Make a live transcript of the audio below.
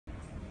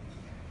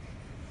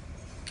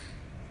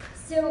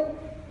So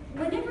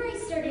whenever I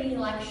start any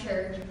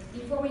lecture,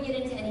 before we get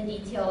into any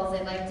details,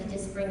 I'd like to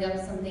just bring up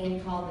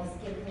something I call the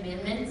skin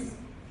commandments.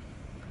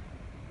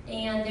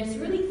 And there's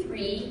really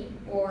three,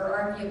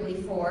 or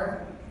arguably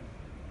four.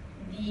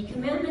 The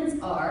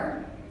commandments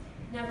are,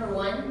 number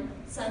one,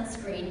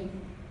 sunscreen,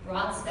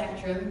 broad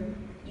spectrum,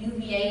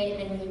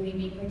 UVA and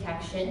UVB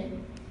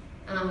protection.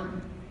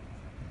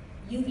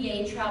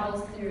 UVA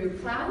travels through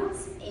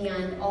clouds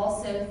and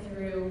also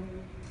through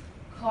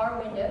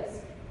car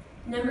windows.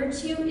 Number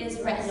two is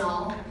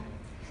retinol.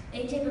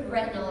 Any type of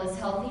retinol is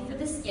healthy for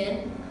the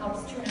skin,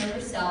 helps turn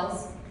over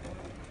cells,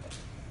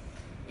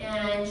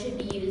 and should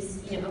be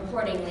used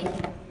accordingly,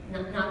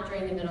 not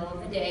during the middle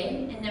of the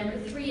day. And number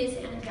three is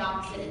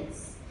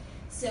antioxidants.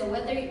 So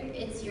whether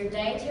it's your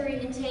dietary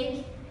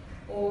intake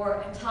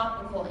or a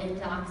topical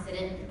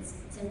antioxidant,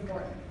 it's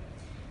important.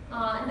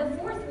 And the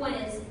fourth one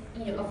is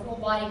a full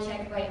body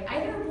check by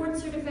either a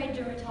board-certified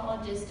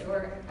dermatologist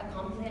or a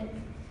competent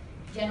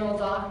general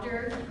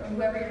doctor, or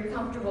whoever you're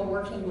comfortable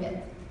working with.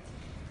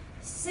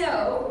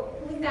 So,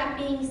 with that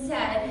being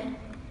said,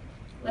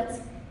 let's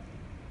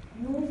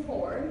move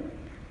forward.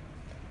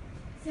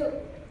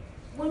 So,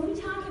 when we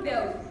talk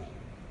about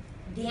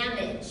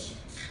damage,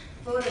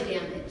 photo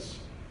damage,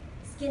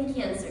 skin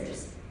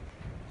cancers,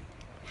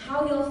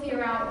 how you'll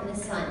fare out in the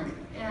sun,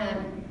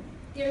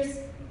 there's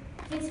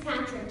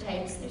Fitzpatrick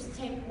types. There's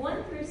type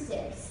 1 through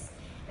 6.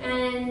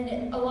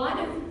 And a lot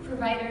of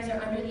providers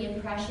are under the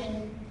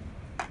impression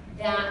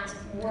that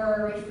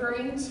we're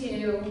referring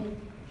to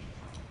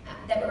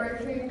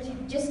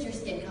just your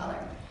skin color.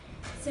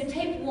 So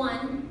type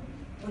 1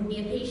 would be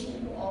a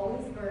patient who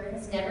always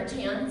burns, never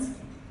tans.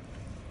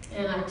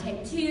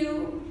 Type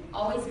 2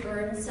 always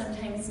burns,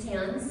 sometimes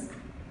tans.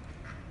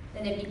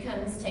 Then it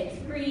becomes type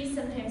 3,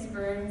 sometimes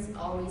burns,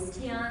 always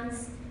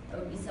tans. That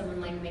would be someone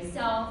like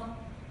myself.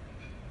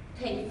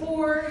 Type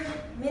 4,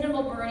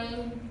 minimal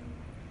burning,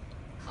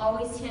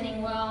 always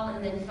tanning well.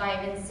 And then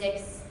 5 and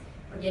 6,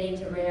 we're getting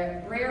to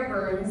rare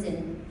burns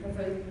and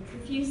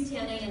profuse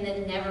tanning, and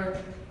then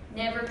never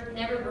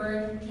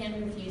burn,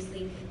 tan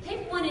profusely.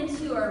 Type 1 and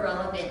 2 are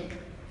relevant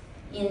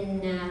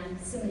in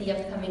some of the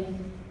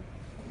upcoming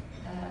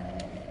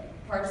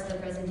parts of the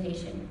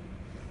presentation.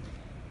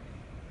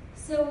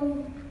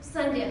 So,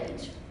 sun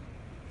damage.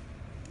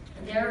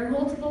 There are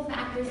multiple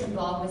factors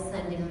involved with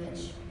sun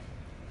damage.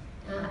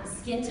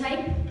 Skin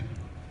type,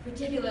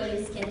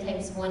 particularly skin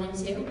types 1 and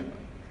 2.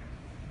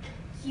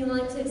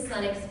 Cumulative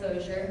sun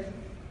exposure.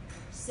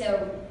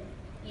 So,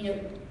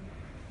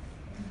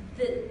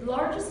 the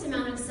largest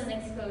amount of sun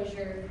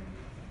exposure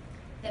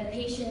that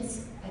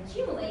patients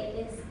accumulate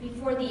is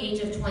before the age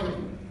of 20.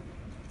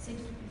 So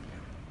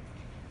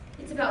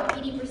it's about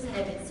 80%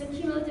 of it. So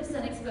cumulative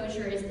sun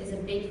exposure is a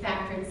big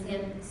factor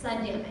in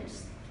sun damage.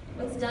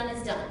 What's done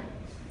is done.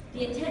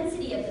 The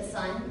intensity of the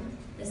sun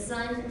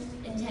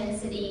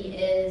intensity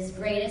is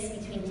greatest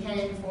between 10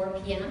 and 4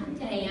 p.m.,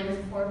 10 a.m.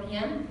 and 4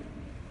 p.m.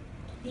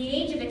 The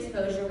age of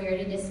exposure we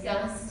already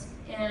discussed,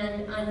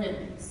 and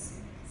unknowns.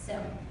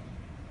 So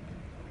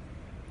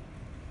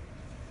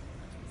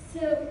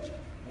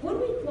would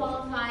we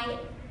qualify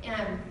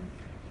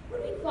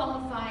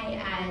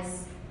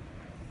as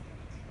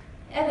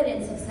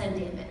evidence of sun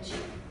damage?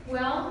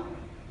 Well,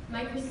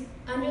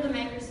 under the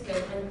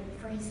microscope and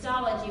for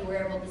histology,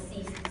 we're able to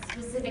see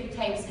specific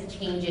types of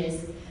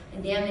changes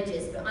and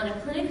damages, but on a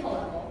clinical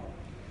level,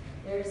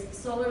 there's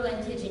solar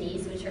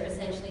lentigines, which are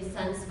essentially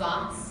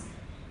sunspots.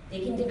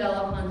 They can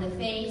develop on the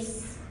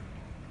face.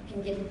 You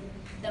can get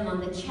them on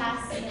the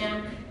chest,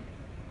 neck,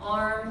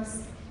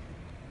 arms,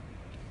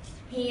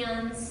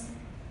 hands,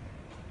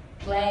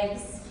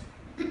 legs.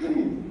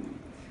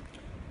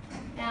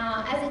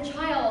 Now, as a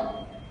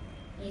child,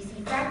 you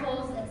see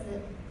freckles,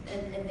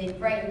 and they've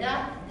brightened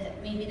up.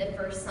 That may be the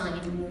first sign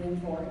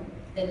moving forward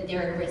that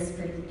they're at risk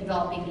for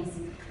developing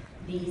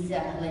these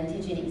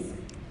lentigines.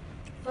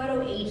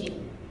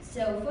 Photoaging.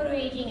 So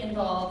photoaging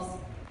involves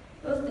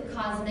both the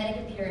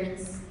cosmetic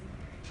appearance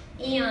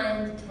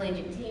and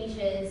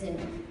telangiectasias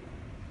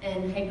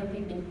and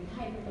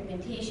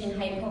hyperpigmentation,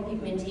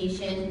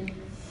 hypopigmentation.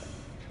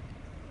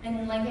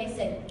 And like I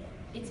said,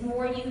 it's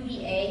more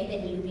UVA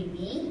than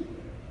UVB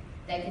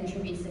that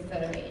contributes to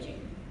photoaging.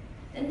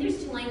 Then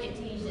there's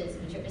telangiectasias,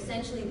 which are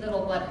essentially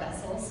little blood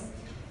vessels,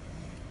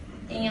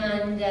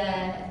 and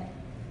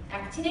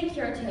actinic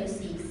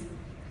keratoses,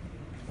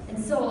 and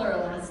solar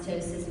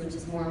elastosis, which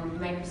is more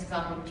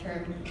microscopic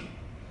term.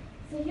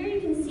 So here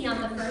you can see on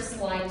the first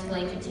slide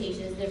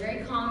telangiectasias. They're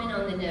very common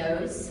on the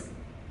nose,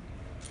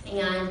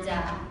 and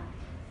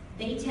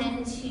they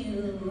tend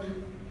to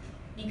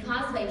be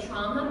caused by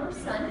trauma or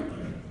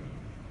sun.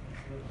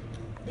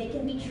 They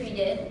can be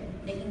treated.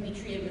 They can be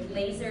treated with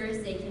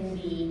lasers.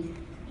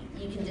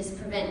 You can just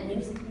prevent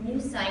new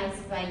sites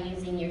by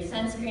using your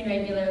sunscreen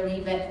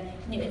regularly, but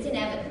it's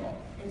inevitable.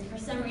 And for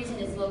some reason,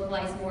 it's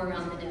localized more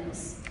around the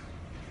nose.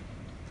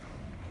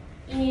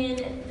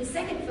 In the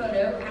second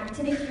photo,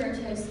 actinic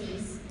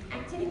keratoses.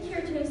 Actinic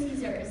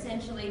keratoses are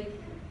essentially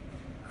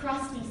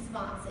crusty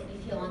spots that you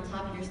feel on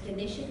top of your skin.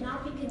 They should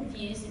not be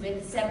confused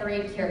with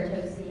seborrheic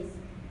keratoses.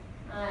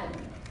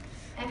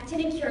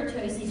 Actinic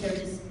keratoses are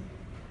just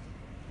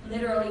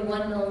literally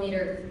 1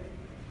 millimeter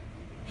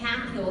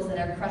papules that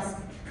are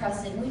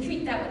crusted, and we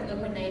treat that with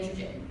liquid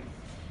nitrogen.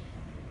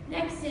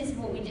 Next is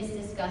what we just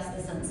discussed,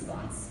 the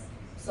sunspots,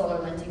 solar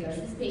lentigos.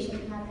 This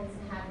patient happens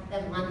to have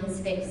them on his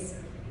face.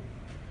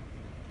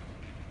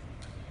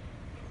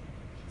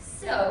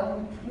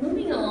 So,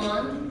 moving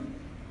along,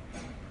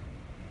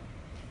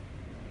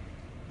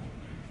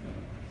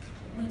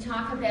 we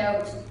talk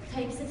about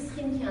types of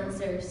skin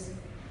cancers.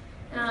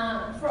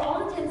 For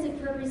all intents and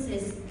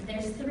purposes,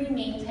 there's 3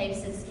 main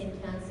types of skin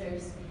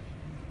cancers.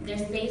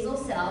 There's basal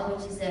cell,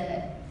 which is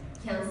a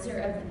cancer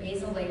of the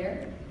basal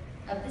layer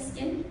of the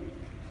skin.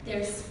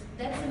 That's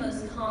the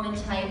most common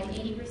type.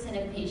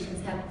 80% of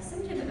patients have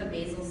some type of a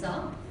basal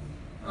cell.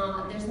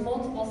 There's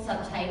multiple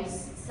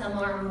subtypes. Some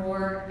are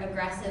more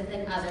aggressive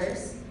than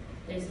others.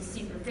 There's a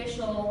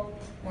superficial,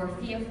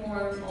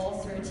 morphiiform,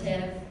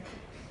 ulcerative,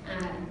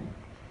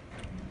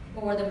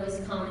 or the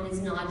most common is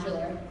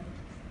nodular.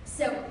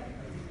 So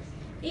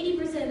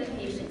 80% of the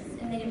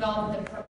patients, and they develop the